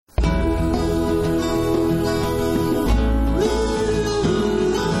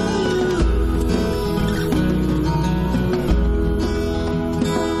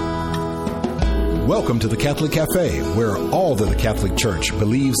Welcome to the Catholic Cafe, where all that the Catholic Church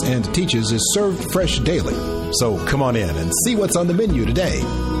believes and teaches is served fresh daily. So come on in and see what's on the menu today.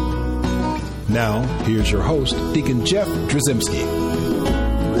 Now, here's your host, Deacon Jeff Drzymski.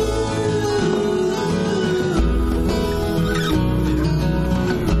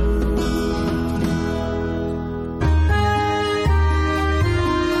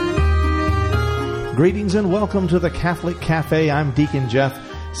 Greetings and welcome to the Catholic Cafe. I'm Deacon Jeff,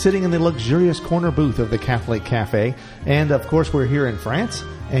 sitting in the luxurious corner booth of the Catholic Cafe. And, of course, we're here in France,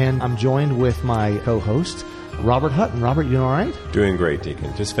 and I'm joined with my co-host, Robert Hutton. Robert, you all right? Doing great,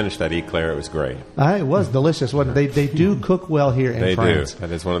 Deacon. Just finished that eclair. It was great. It was delicious, wasn't it? They do cook well here in France. They do.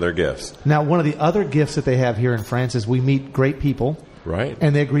 That is one of their gifts. Now, one of the other gifts that they have here in France is we meet great people. Right.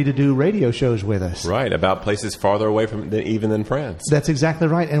 And they agree to do radio shows with us. Right, about places farther away from even than France. That's exactly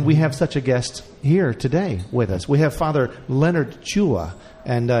right. And we have such a guest here today with us. We have Father Leonard Chuwa,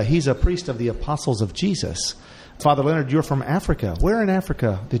 and he's a priest of the Apostles of Jesus. Father Leonard, you're from Africa. Where in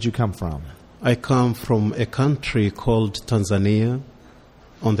Africa did you come from? I come from a country called Tanzania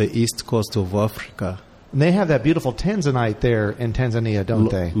on the east coast of Africa. And they have that beautiful Tanzanite there in Tanzania, don't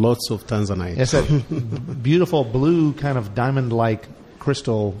they? Lots of Tanzanite. It's a beautiful blue kind of diamond-like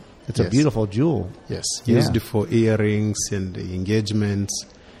crystal. It's a beautiful jewel. Yes, used for earrings and engagements.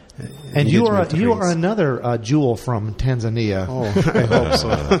 And you are another jewel from Tanzania. Oh, I hope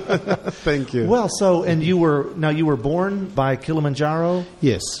so. Thank you. Well, you were born by Kilimanjaro?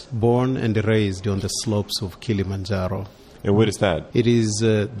 Yes, born and raised on the slopes of Kilimanjaro. And what is that? It is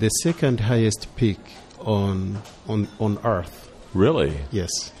the second highest peak on Earth. Really?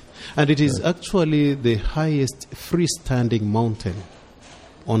 Yes. And it is actually the highest freestanding mountain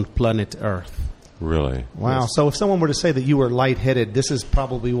on planet Earth. Really? Wow. Yes. So if someone were to say that you were lightheaded, this is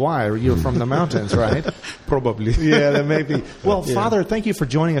probably why. You're from the mountains, right? Probably. Yeah, that may be. Well, Father, thank you for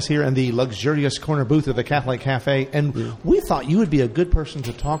joining us here in the luxurious corner booth of the Catholic Cafe. And we thought you would be a good person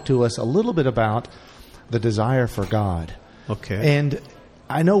to talk to us a little bit about the desire for God. Okay. And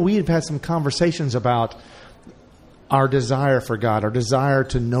I know we have had some conversations about our desire for God, our desire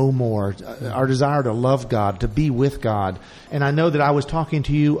to know more, our desire to love God, to be with God. And I know that I was talking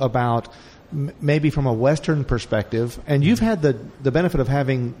to you about maybe from a Western perspective, and you've had the benefit of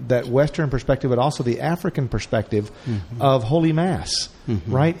having that Western perspective, but also the African perspective of Holy Mass,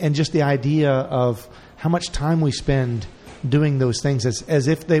 right? And just the idea of how much time we spend doing those things as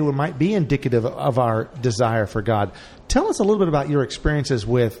if they might be indicative of our desire for God. Tell us a little bit about your experiences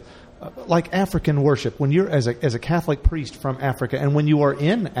with like African worship when you're as a Catholic priest from Africa, and when you are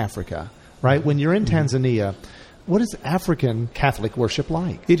in Africa, right? When you're in Tanzania, what is African Catholic worship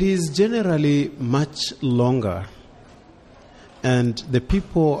like? It is generally much longer, and the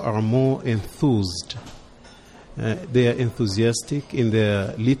people are more enthused. They are enthusiastic in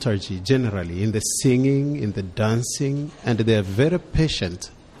their liturgy, generally, in the singing, in the dancing, and they are very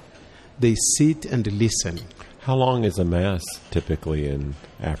patient. They sit and listen. How long is a Mass typically in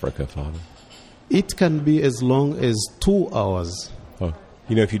Africa, Father? It can be as long as 2 hours. Oh.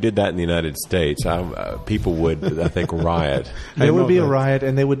 You know, if you did that in the United States, people would, I think, riot. There would be a riot,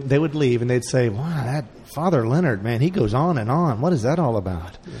 and they would leave, and they'd say, wow, that Father Leonard, man, he goes on and on. What is that all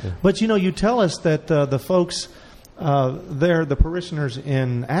about? Yeah. But, you tell us that the folks there, the parishioners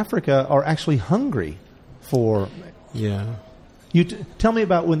in Africa, are actually hungry for... Yeah. You tell me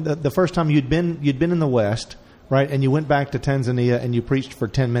about when the first time you'd been in the West, right, and you went back to Tanzania and you preached for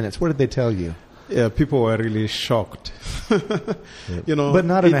 10 minutes. What did they tell you? Yeah, people were really shocked. But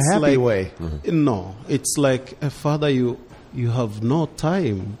not in a happy way. No, it's like, Father, you have no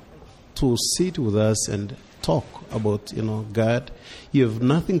time to sit with us and talk about, God. You have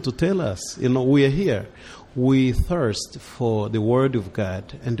nothing to tell us. We are here. We thirst for the Word of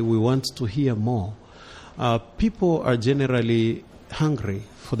God, and we want to hear more. People are generally hungry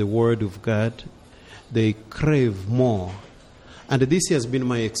for the Word of God. They crave more. And this has been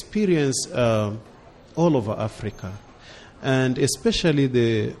my experience all over Africa, and especially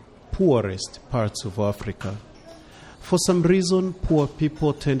the poorest parts of Africa. For some reason, poor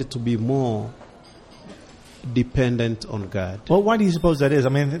people tend to be more dependent on God. Well, why do you suppose that is? I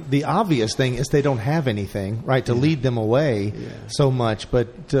mean, the obvious thing is they don't have anything, right, to lead them away so much.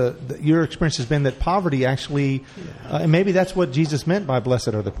 But your experience has been that poverty actually, and maybe that's what Jesus meant by blessed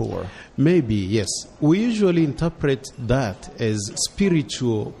are the poor. Maybe, yes. We usually interpret that as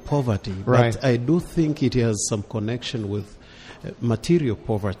spiritual poverty. Right. But I do think it has some connection with material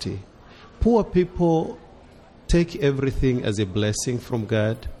poverty. Poor people take everything as a blessing from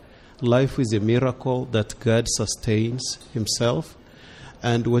God. Life is a miracle that God sustains himself,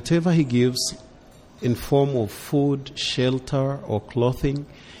 and whatever he gives in form of food, shelter, or clothing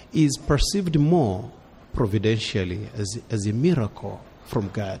is perceived more providentially, as a miracle from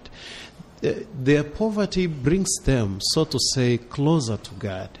God. Their poverty brings them, so to say, closer to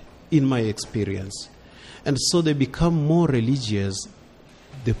God, in my experience. And so they become more religious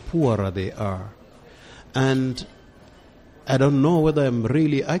the poorer they are. And I don't know whether I'm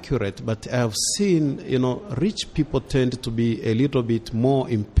really accurate, but I've seen, rich people tend to be a little bit more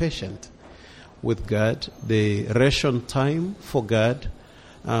impatient with God. They ration time for God.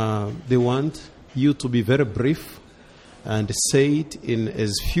 They want you to be very brief and say it in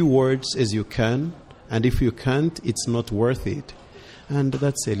as few words as you can. And if you can't, it's not worth it. And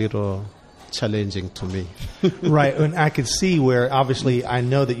that's a little challenging to me. Right, and I can see where, obviously, I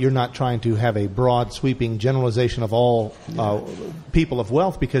know that you're not trying to have a broad, sweeping generalization of all people of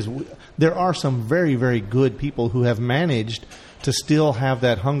wealth, because there are some very, very good people who have managed to still have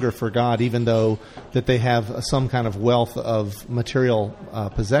that hunger for God, even though that they have some kind of wealth of material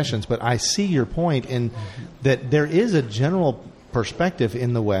possessions. But I see your point in that there is a general perspective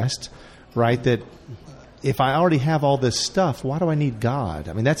in the West, right, that if I already have all this stuff, why do I need God?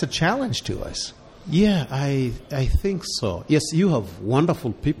 I mean, that's a challenge to us. Yeah, I think so. Yes, you have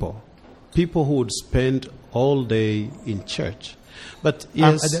wonderful people who would spend all day in church. But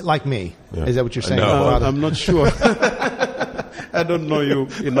yes, like me. Yeah. Is that what you're saying? No, I'm not sure. I don't know you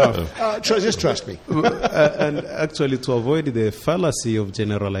enough. Just trust me. And actually, to avoid the fallacy of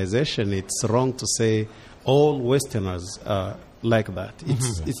generalization, it's wrong to say all Westerners are like that.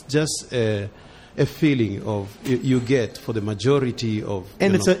 It's just a feeling of you get for the majority of,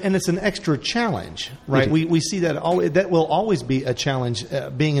 and it's an extra challenge, right? We see that that will always be a challenge,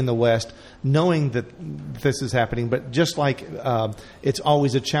 being in the West, knowing that this is happening. But just like it's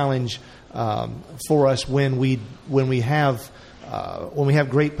always a challenge for us when we have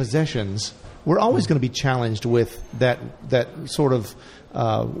great possessions, we're always going to be challenged with that sort of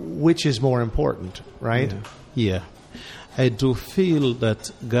which is more important, right? Yeah. I do feel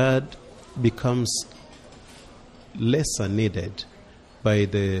that God becomes lesser needed by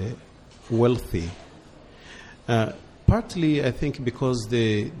the wealthy. Partly, I think, because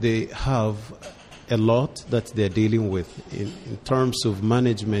they have a lot that they're dealing with in terms of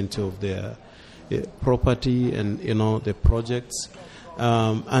management of their property and the projects,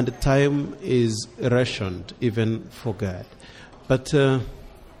 and time is rationed even for God. But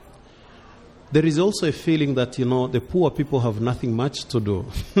there is also a feeling that, the poor people have nothing much to do.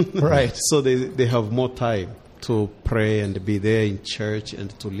 Right. So they have more time to pray and be there in church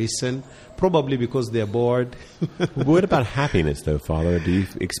and to listen, probably because they're bored. What about happiness, though, Father? Do you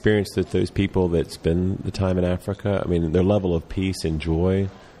experience that those people that spend the time in Africa, I mean, their level of peace and joy,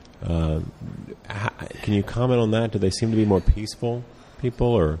 can you comment on that? Do they seem to be more peaceful people?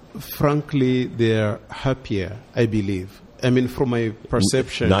 Or frankly, they're happier, I believe. I mean, from my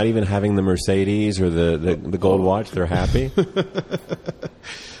perception. Not even having the Mercedes or the gold watch, they're happy?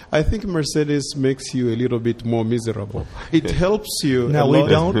 I think Mercedes makes you a little bit more miserable. It helps you. No, we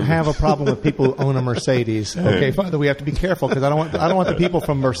don't have a problem with people who own a Mercedes. Okay, Father, we have to be careful, because I don't want the people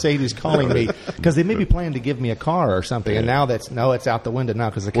from Mercedes calling me, because they may be planning to give me a car or something, and now it's out the window now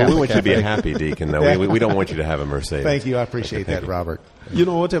because the Catholic. Well, we want you to be a happy deacon, though. We don't want you to have a Mercedes. Thank you, I appreciate that, Robert.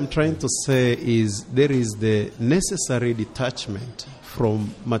 What I'm trying to say is there is the necessary detachment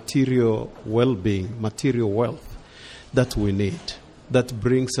from material well-being, material wealth that we need, that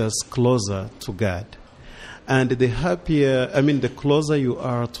brings us closer to God. And the closer you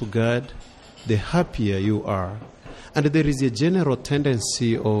are to God, the happier you are. And there is a general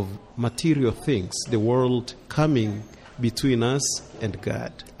tendency of material things, the world coming between us and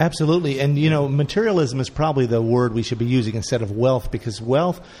God. Absolutely. And, materialism is probably the word we should be using instead of wealth, because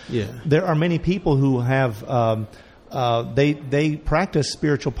wealth, there are many people who have, they practice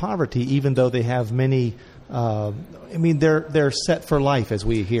spiritual poverty, even though they have many, they're set for life, as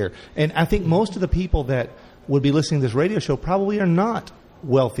we hear. And I think most of the people that would be listening to this radio show probably are not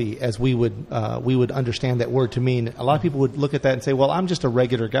wealthy, as we would understand that word to mean. A lot of people would look at that and say, well, I'm just a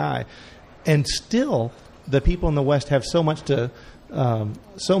regular guy. And still, the people in the West have so much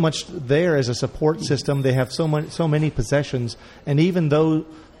there as a support system. They have so many possessions, and even though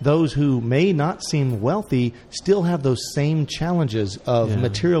those who may not seem wealthy still have those same challenges of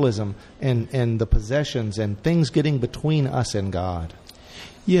materialism and the possessions and things getting between us and God.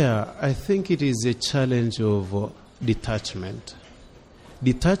 Yeah, I think it is a challenge of detachment.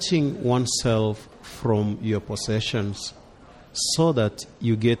 Detaching oneself from your possessions so that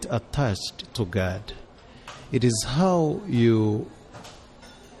you get attached to God. It is how you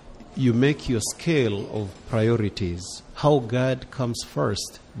make your scale of priorities, how God comes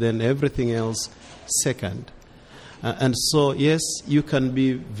first, then everything else second. And so, yes, you can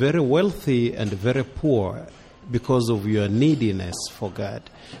be very wealthy and very poor because of your neediness for God,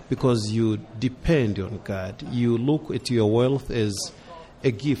 because you depend on God. You look at your wealth as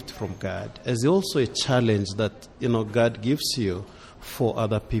a gift from God, as also a challenge that, God gives you for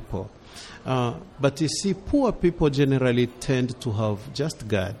other people. But you see, poor people generally tend to have just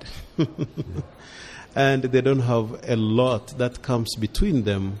God. And they don't have a lot that comes between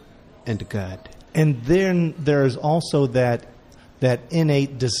them and God. And then there's also that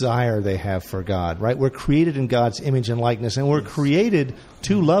innate desire they have for God, right? We're created in God's image and likeness, and we're created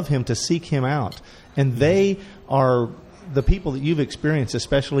to love Him, to seek Him out. And they are the people that you've experienced,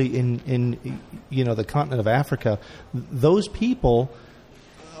 especially in the continent of Africa. Those people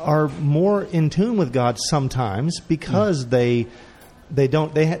are more in tune with God sometimes because they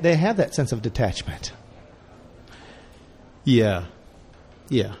have that sense of detachment. Yeah.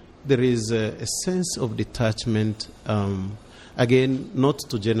 There is a sense of detachment. Again, not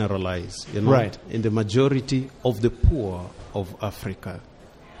to generalize, right. In the majority of the poor of Africa.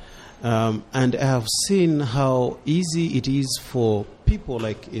 And I have seen how easy it is for people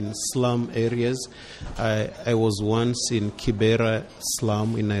like in slum areas. I was once in Kibera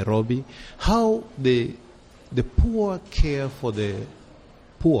slum in Nairobi. How the poor care for the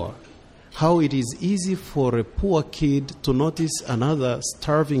poor. How it is easy for a poor kid to notice another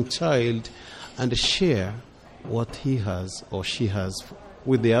starving child and share what he has or she has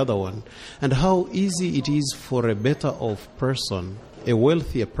with the other one. And how easy it is for a better off person, a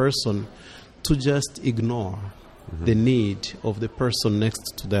wealthier person, to just ignore the need of the person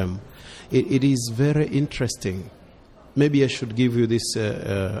next to them. It is very interesting. Maybe I should give you this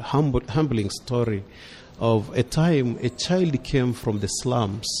humbling story of a time a child came from the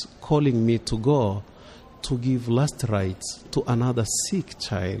slums calling me to go to give last rites to another sick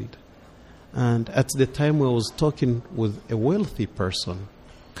child. And at the time I was talking with a wealthy person,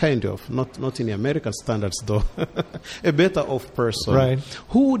 kind of, not in the American standards though, a better off person, right,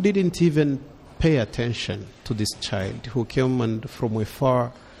 who didn't even pay attention to this child, who came and from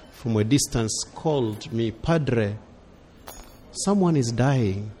a distance called me, "Padre, someone is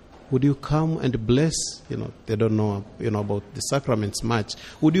dying. Would you come and bless?" They don't know, about the sacraments much.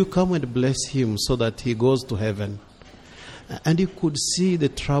 "Would you come and bless him so that he goes to heaven?" And you could see the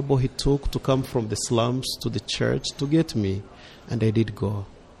trouble he took to come from the slums to the church to get me. And I did go.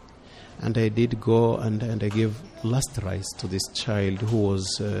 And I gave last rites to this child who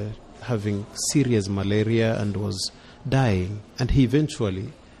was having serious malaria and was dying. And he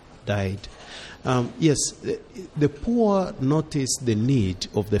eventually died. Yes, the poor notice the need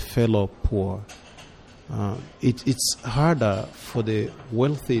of the fellow poor. It's harder for the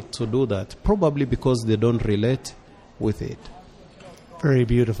wealthy to do that, probably because they don't relate with it. Very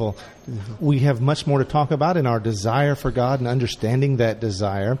beautiful. Mm-hmm. We have much more to talk about in our desire for God and understanding that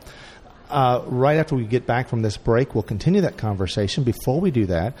desire. Right after we get back from this break, we'll continue that conversation. Before we do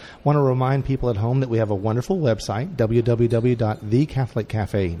that, I want to remind people at home that we have a wonderful website,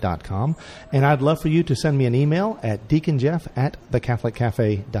 www.thecatholiccafe.com. And I'd love for you to send me an email at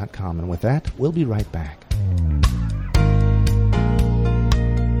deaconjeff@thecatholiccafe.com. And with that, we'll be right back.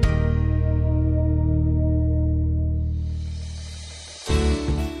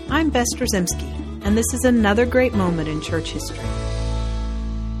 I'm Bess Drzymski, and this is another great moment in church history.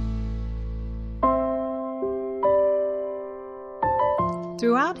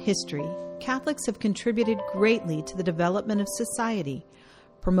 Throughout history, Catholics have contributed greatly to the development of society,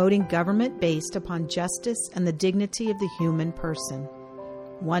 promoting government based upon justice and the dignity of the human person.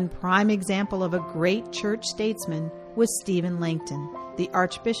 One prime example of a great church statesman was Stephen Langton, the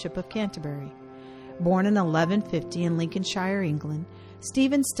Archbishop of Canterbury. Born in 1150 in Lincolnshire, England,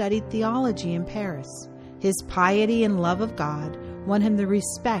 Stephen studied theology in Paris. His piety and love of God won him the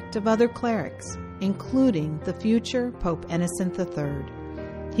respect of other clerics, including the future Pope Innocent III.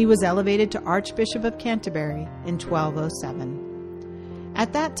 He was elevated to Archbishop of Canterbury in 1207.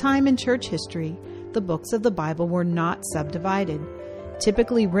 At that time in church history, the books of the Bible were not subdivided.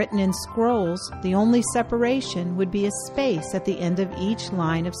 Typically written in scrolls, the only separation would be a space at the end of each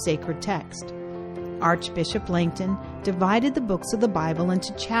line of sacred text. Archbishop Langton divided the books of the Bible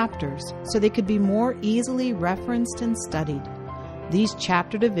into chapters so they could be more easily referenced and studied. These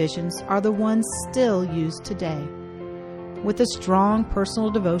chapter divisions are the ones still used today. With a strong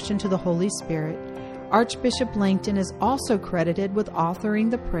personal devotion to the Holy Spirit, Archbishop Langton is also credited with authoring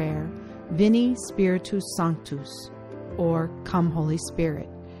the prayer, Veni Spiritus Sanctus, or Come Holy Spirit,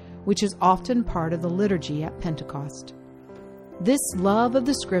 which is often part of the liturgy at Pentecost. This love of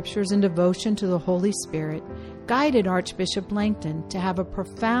the Scriptures and devotion to the Holy Spirit guided Archbishop Langton to have a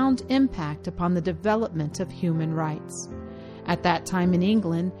profound impact upon the development of human rights. At that time in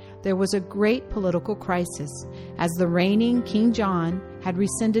England, there was a great political crisis, as the reigning King John had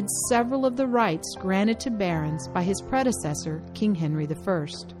rescinded several of the rights granted to barons by his predecessor, King Henry I.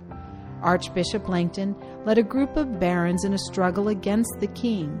 Archbishop Langton led a group of barons in a struggle against the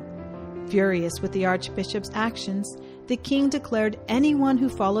king. Furious with the archbishop's actions, the king declared anyone who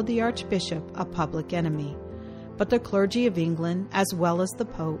followed the archbishop a public enemy. But the clergy of England, as well as the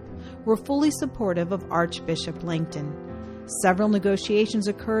Pope, were fully supportive of Archbishop Langton. Several negotiations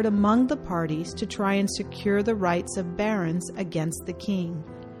occurred among the parties to try and secure the rights of barons against the king.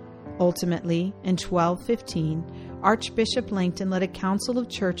 Ultimately, in 1215, Archbishop Langton led a council of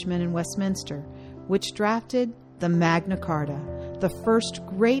churchmen in Westminster, which drafted the Magna Carta, the first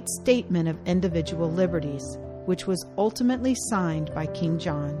great statement of individual liberties, which was ultimately signed by King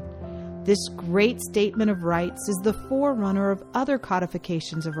John. This great statement of rights is the forerunner of other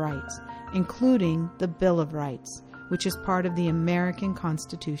codifications of rights, including the Bill of Rights, which is part of the American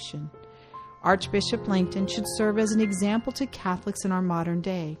Constitution. Archbishop Langton should serve as an example to Catholics in our modern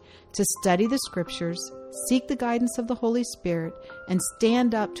day to study the Scriptures, seek the guidance of the Holy Spirit, and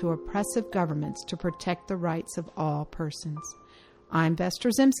stand up to oppressive governments to protect the rights of all persons. I'm Bess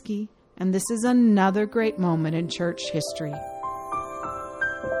Trzymski, and this is another great moment in church history.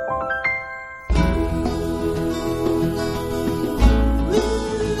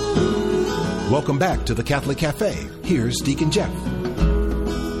 Welcome back to the Catholic Cafe. Here's Deacon Jeff.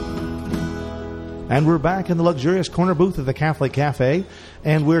 And we're back in the luxurious corner booth of the Catholic Cafe,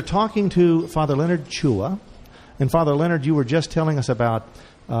 and we're talking to Father Leonard Chuwa. And Father Leonard, you were just telling us about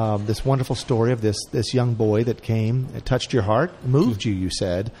this wonderful story of this young boy that came, it touched your heart, moved you, you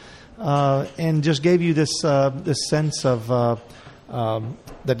said, and just gave you this sense of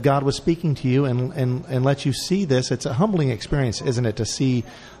that God was speaking to you and let you see this. It's a humbling experience, isn't it, to see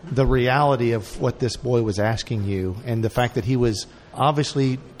the reality of what this boy was asking you and the fact that he was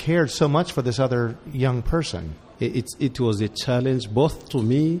obviously cared so much for this other young person. It was a challenge both to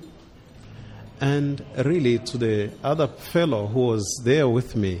me and really to the other fellow who was there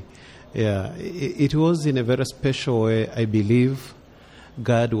with me. Yeah, it was in a very special way, I believe.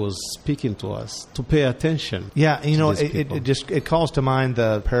 God was speaking to us to pay attention. Yeah, you know, it calls to mind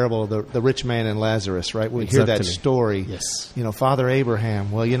the parable of the rich man and Lazarus, right? We hear that story. Yes. You know, Father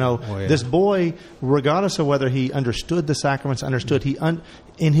Abraham. Well, you know, this boy, regardless of whether he understood the sacraments,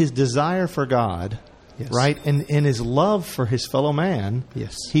 in his desire for God, right, and in his love for his fellow man,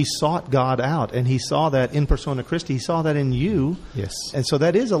 he sought God out, and he saw that in persona Christi. He saw that in you. Yes. And so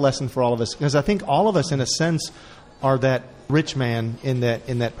that is a lesson for all of us, because I think all of us, in a sense, are that rich man in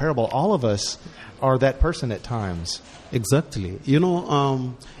that parable. All of us are that person at times. Exactly. You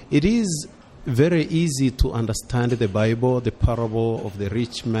know, it is very easy to understand the Bible, the parable of the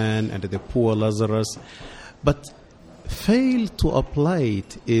rich man and the poor Lazarus, but fail to apply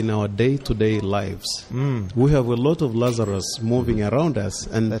it in our day-to-day lives. We have a lot of Lazarus moving around us,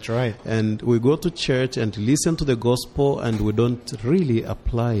 and that's right. And we go to church and listen to the gospel, and we don't really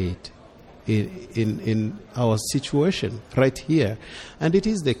apply it in our situation right here. And it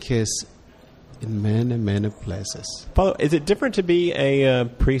is the case in many, many places. Father, is it different to be a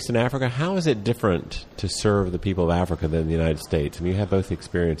priest in Africa? How is it different to serve the people of Africa than the United States? I mean, you have both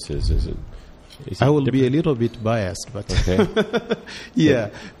experiences. Is it I will be a little bit biased, but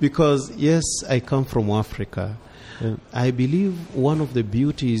okay. Because yes, I come from Africa. I believe one of the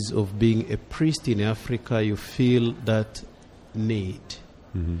beauties of being a priest in Africa, you feel that need.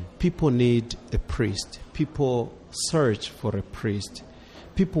 Mm-hmm. People need a priest. People search for a priest.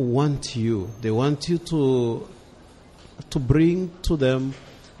 People want you. They want you to bring to them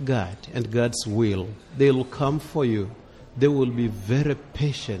God and God's will. They will come for you. They will be very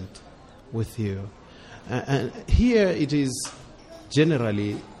patient with you. And here it is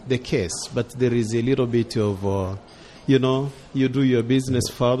generally the case, but there is a little bit of, you do your business,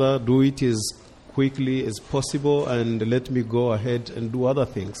 Father, do it as quickly as possible, and let me go ahead and do other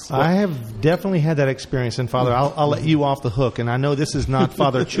things. I have definitely had that experience, and Father, I'll let you off the hook. And I know this is not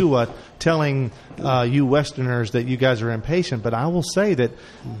Father Chuwa telling you Westerners that you guys are impatient, but I will say that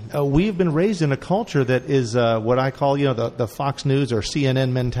we've been raised in a culture that is what I call, the Fox News or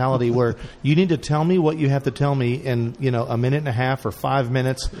CNN mentality, where you need to tell me what you have to tell me in, a minute and a half or 5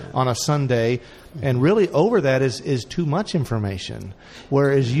 minutes on a Sunday. And really over that is too much information.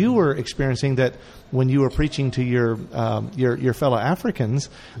 Whereas you were experiencing that when you were preaching to your fellow Africans,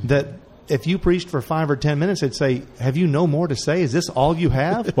 that if you preached for 5 or 10 minutes, they'd say, "Have you no more to say? Is this all you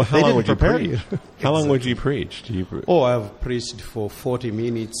have?" Well, how They long didn't would you prepare preach? you. How long would you preach? Do you I've preached for 40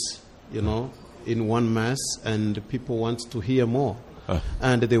 minutes, in one mass, and people want to hear more.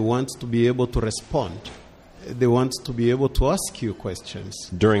 And they want to be able to respond. They want to be able to ask you questions.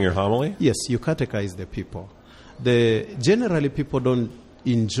 during your homily? Yes, you catechize the people. Generally, people don't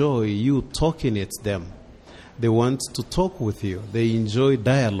enjoy you talking at them. They want to talk with you. They enjoy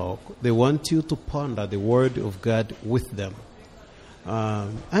dialogue. They want you to ponder the Word of God with them.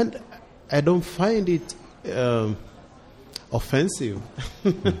 And I don't find it offensive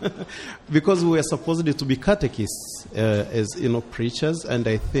because we are supposed to be catechists as preachers, and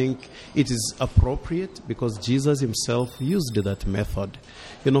I think it is appropriate because Jesus himself used that method.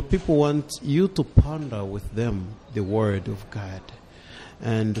 People want you to ponder with them the Word of God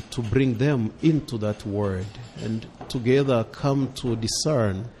and to bring them into that Word and together come to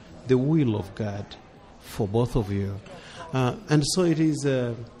discern the will of God for both of you. And so it's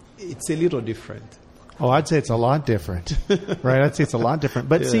a little different. Oh, I'd say it's a lot different, right? I'd say it's a lot different.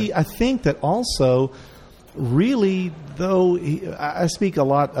 But see, I think that also, really, though, I speak a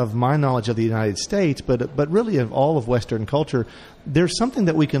lot of my knowledge of the United States, but really of all of Western culture, there's something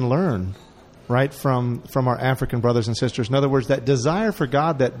that we can learn, right, from our African brothers and sisters. In other words, that desire for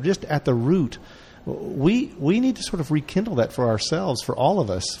God, that just at the root, we need to sort of rekindle that for ourselves, for all of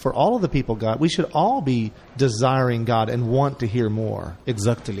us, for all of the people God. We should all be desiring God and want to hear more.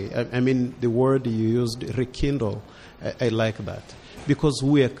 Exactly. I mean, the word you used, rekindle, I like that. Because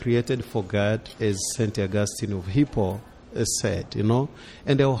we are created for God, as St. Augustine of Hippo said,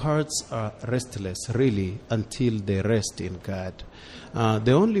 and our hearts are restless, really, until they rest in God.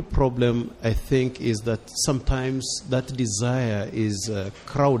 The only problem, I think, is that sometimes that desire is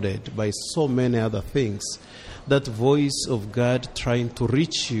crowded by so many other things. That voice of God trying to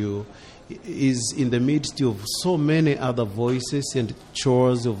reach you is in the midst of so many other voices and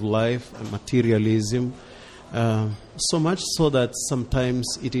chores of life and materialism, so much so that sometimes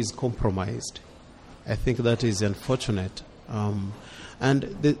it is compromised. I think that is unfortunate. And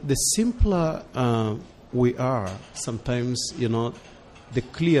the simpler we are, sometimes, the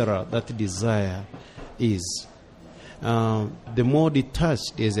clearer that desire is. The more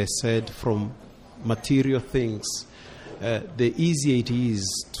detached, as I said, from material things, the easier it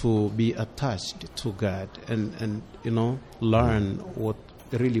is to be attached to God and learn what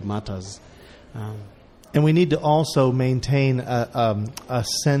really matters. And we need to also maintain a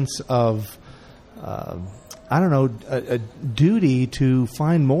sense of, a duty to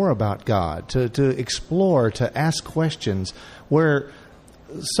find more about God, to explore, to ask questions, where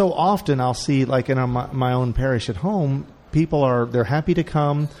so often I'll see, like in my own parish at home, they're happy to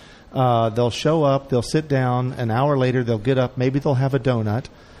come, they'll show up, they'll sit down, an hour later they'll get up, maybe they'll have a donut,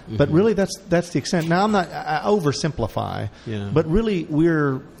 but really that's the extent. Now I oversimplify, but really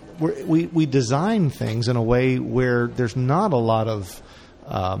we design things in a way where there's not a lot of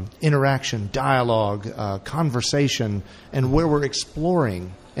interaction, dialogue, conversation, and where we're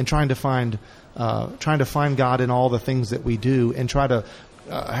exploring and trying to find God in all the things that we do, and try to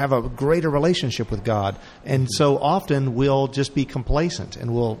have a greater relationship with God. And so often we'll just be complacent,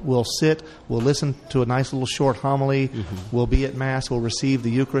 and we'll sit, we'll listen to a nice little short homily, we'll be at Mass, we'll receive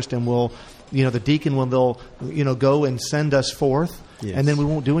the Eucharist, and the deacon will go and send us forth. Yes. And then we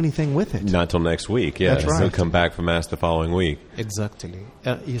won't do anything with it. Not till next week, yeah. That's right. They'll come back from Mass the following week. Exactly.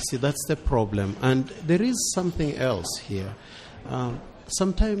 You see, that's the problem. And there is something else here.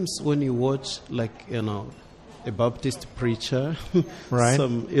 Sometimes when you watch, a Baptist preacher, right?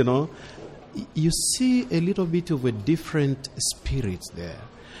 You see a little bit of a different spirit there.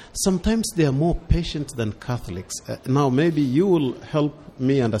 Sometimes they are more patient than Catholics. Now, maybe you will help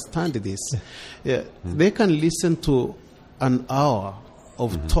me understand this. They can listen to an hour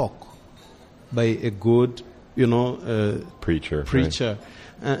of talk by a good, preacher. Right?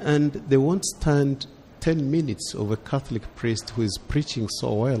 And they won't stand 10 minutes of a Catholic priest who is preaching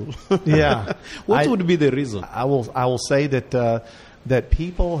so well. Yeah. What would be the reason? I will say that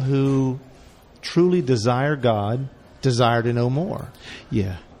people who truly desire God desire to know more.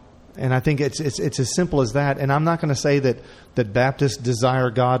 Yeah. And I think it's as simple as that. And I'm not going to say that Baptists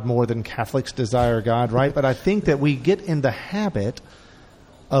desire God more than Catholics desire God, right? But I think that we get in the habit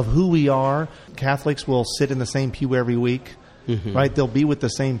of who we are. Catholics will sit in the same pew every week, right? They'll be with the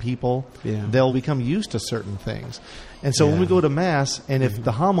same people. Yeah. They'll become used to certain things. And so when we go to Mass, and if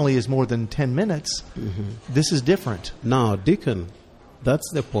the homily is more than 10 minutes, this is different. Now, Deacon,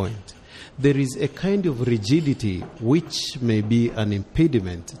 that's the point. There is a kind of rigidity which may be an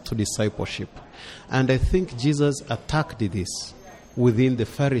impediment to discipleship. And I think Jesus attacked this within the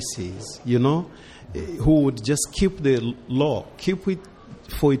Pharisees, who would just keep the law, keep it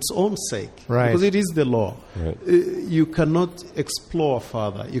for its own sake, right? Because it is the law. Right. You cannot explore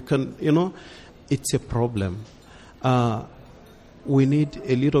further. You can, it's a problem. We need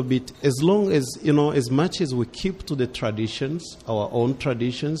a little bit, as long as, as much as we keep to the traditions, our own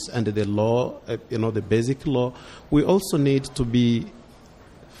traditions, and the law, the basic law, we also need to be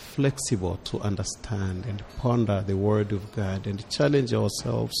flexible to understand and ponder the Word of God and challenge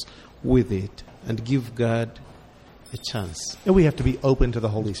ourselves with it and give God a chance. And we have to be open to the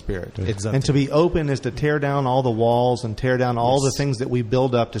Holy Spirit. Exactly. And to be open is to tear down all the walls and tear down all the things that we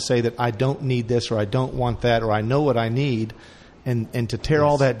build up to say that I don't need this or I don't want that or I know what I need. And to tear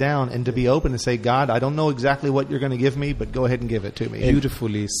all that down and to be open and say, God, I don't know exactly what you're going to give me, but go ahead and give it to me.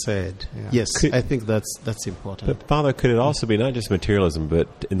 Beautifully said. Yeah. Yes, I think that's important. But Father, could it also be not just materialism, but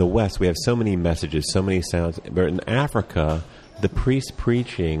in the West we have so many messages, so many sounds. But in Africa, the priest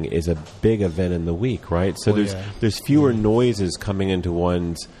preaching is a big event in the week, right? So there's fewer noises coming into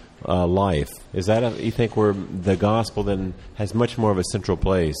one's life. Is that you think where the gospel then has much more of a central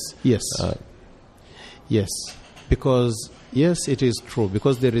place? Yes. Yes, because yes, it is true,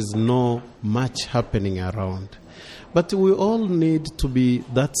 because there is no much happening around. But we all need to be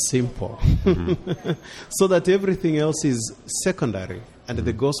that simple so that everything else is secondary and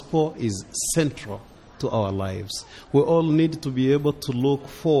the gospel is central to our lives. We all need to be able to look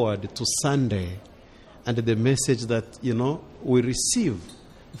forward to Sunday and the message that, we receive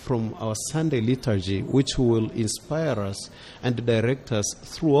from our Sunday liturgy, which will inspire us and direct us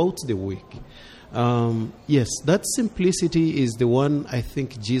throughout the week. Yes, that simplicity is the one I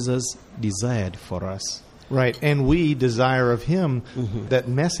think Jesus desired for us. Right, and we desire of Him that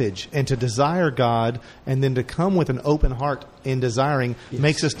message, and to desire God and then to come with an open heart in desiring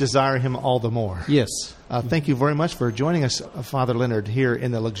makes us desire Him all the more. Yes. Thank you very much for joining us, Father Leonard, here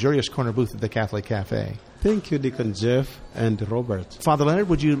in the luxurious corner booth at the Catholic Cafe. Thank you, Deacon Jeff and Robert. Father Leonard,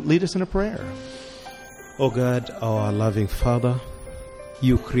 would you lead us in a prayer? Oh God, our loving Father,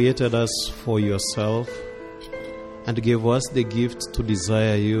 you created us for yourself and gave us the gift to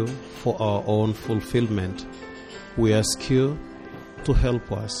desire you for our own fulfillment. We ask you to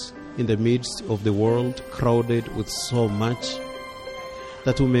help us in the midst of the world crowded with so much,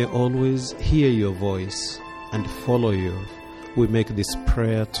 that we may always hear your voice and follow you. We make this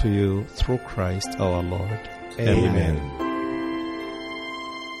prayer to you through Christ our Lord. Amen.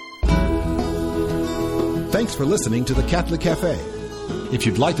 Thanks for listening to the Catholic Cafe. If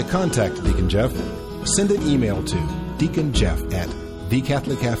you'd like to contact Deacon Jeff, send an email to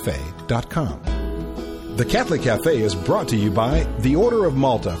deaconjeff@thecatholiccafe.com. The Catholic Cafe is brought to you by the Order of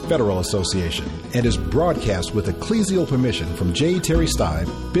Malta Federal Association and is broadcast with ecclesial permission from J. Terry Stive,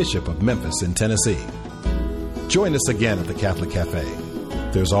 Bishop of Memphis in Tennessee. Join us again at the Catholic Cafe.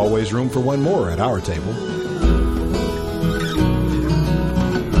 There's always room for one more at our table.